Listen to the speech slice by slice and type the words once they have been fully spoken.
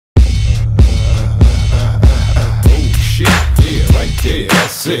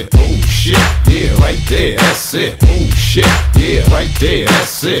that's it. Oh shit, yeah, right there, that's it. Oh shit, yeah, right there,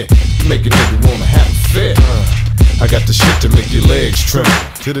 that's it. You make a nigga wanna have a fit. I got the shit to make your legs tremble.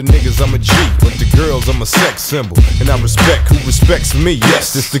 To the niggas I'm a G, but the girls I'm a sex symbol. And I respect who respects me.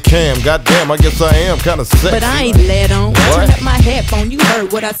 Yes, it's the Cam. Goddamn, I guess I am kinda sexy. But I ain't led on. What? Turn up my headphone. You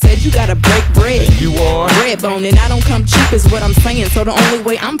heard what I said. You gotta break bread. And you are Bread bone, and I don't come cheap is what I'm saying. So the only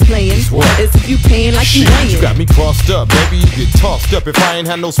way I'm playing is if you paying like you shit, weighing. you got me crossed up, baby. You get tossed up. If I ain't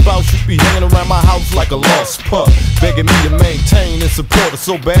had no spouse, you'd be hanging around my house like a lost pup, begging me to maintain and support her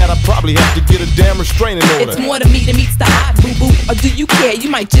so bad I probably have to get a damn restraining order. It's more to me than meets the eye, boo boo. Or do you care? You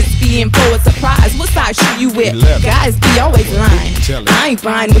might just be in for a surprise. What size shoe you wear? 11. Guys be always lying. I ain't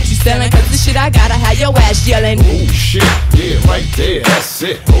buying what you selling, cause the shit I gotta have your ass yelling. Oh shit, yeah, right there, that's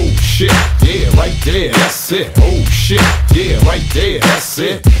it. Oh shit, yeah, right there, that's it. Oh shit, yeah, right there, that's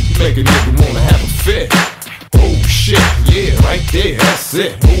it. You make a nigga wanna have a fit. Oh shit, yeah, right there, that's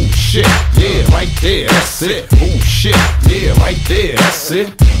it. Oh shit, yeah, right there, that's it. Oh shit, yeah, right there, that's it.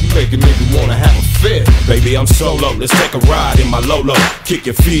 You make a nigga wanna have a fit. Baby, I'm solo, let's take a ride in my Lolo. Kick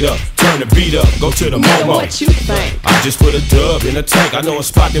your feet up, turn the beat up, go to the Now Momo. what you think? I just put a dub in a tank. I know a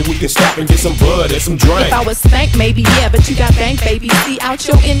spot that we can stop and get some bud and some drink. If I was stank, maybe, yeah, but you got bank, baby. See out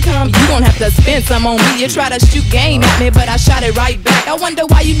your income, you gon' have to spend some on me. You try to shoot game at me, but I shot it right back. I wonder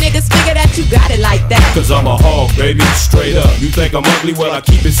why you niggas figure that you got it like that. Cause I'm a hog, baby, straight up. You think I'm ugly? Well, I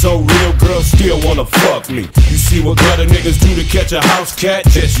keep it so real, girls still wanna fuck me. You see what gutter niggas do to catch a house cat?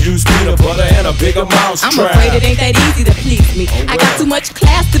 Just use peanut butter and a bigger mouse I'm trap. afraid it ain't that easy to please me. I got too much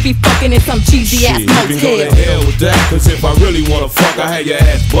class to be fucking in some cheesy ass Shit, you can go to motel. hell with that. Cause if I really wanna fuck, I had your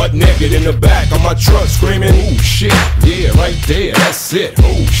ass butt naked in the back of my truck screaming. Oh shit, yeah, right there, that's it.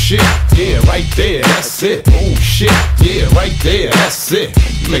 Oh shit, yeah, right there, that's it. Oh shit, yeah, right there, that's it.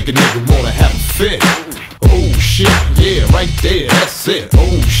 You make a nigga wanna have a fit. Oh shit, yeah, right there, that's it.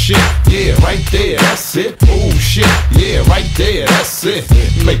 Oh shit, yeah, right there, that's it. Oh shit, yeah, right there, that's it.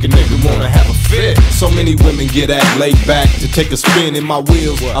 You make a nigga wanna have a fit. So many women get at laid back to take a spin in my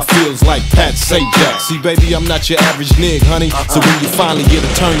wheels. I feels like Pat Sajak. See, baby, I'm not your average nig, honey. So when you finally get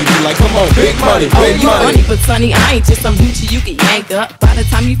a turn, you be like, come on, big money, Oh, big you money. funny, but sonny, I ain't just some hoochie you can yank up. By the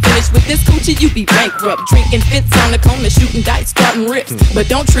time you finish with this coochie, you be bankrupt. Drinking fits on the corner, shooting dice, starting rips. But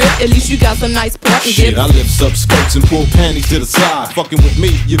don't trip, at least you got some nice parting Shit, gifts. I lift up skirts and pull panties to the side. Fucking with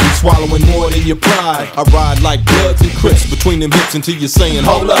me, you be swallowing more than your pride. I ride like Bloods and Crips between them hips until you're saying,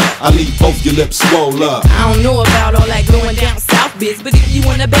 hold up. I leave both your lips swole up. I don't know about all that going down south biz, but if you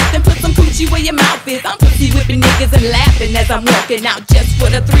wanna bet, then put some coochie where your mouth is. I'm pussy whipping niggas and laughing as I'm walking out just for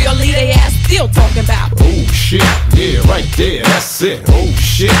the thrill. Leave they ass still talking about. Oh shit, yeah, right there, that's it. Oh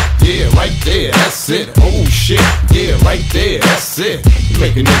shit, yeah, right there, that's it. Oh shit, yeah, right there, that's it. You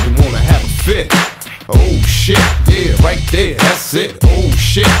make a nigga wanna have a fit. Oh shit, yeah, right there, that's it. Oh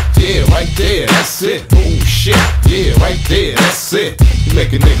shit, yeah, right there, that's it. Oh shit, yeah, right there, that's it. You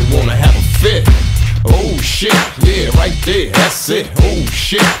make a nigga wanna have a fit. Oh shit, yeah, right there, that's it. Oh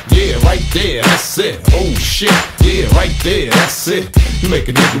shit, yeah, right there, that's it. Oh shit, yeah, right there, that's it. You make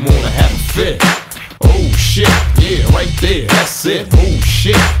a nigga wanna have a fit. Oh shit, yeah, right there, that's it. Oh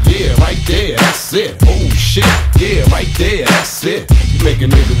shit, yeah, right there, that's it. Oh shit, yeah, right there, that's it. You make a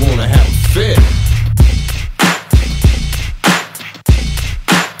nigga wanna have a fit.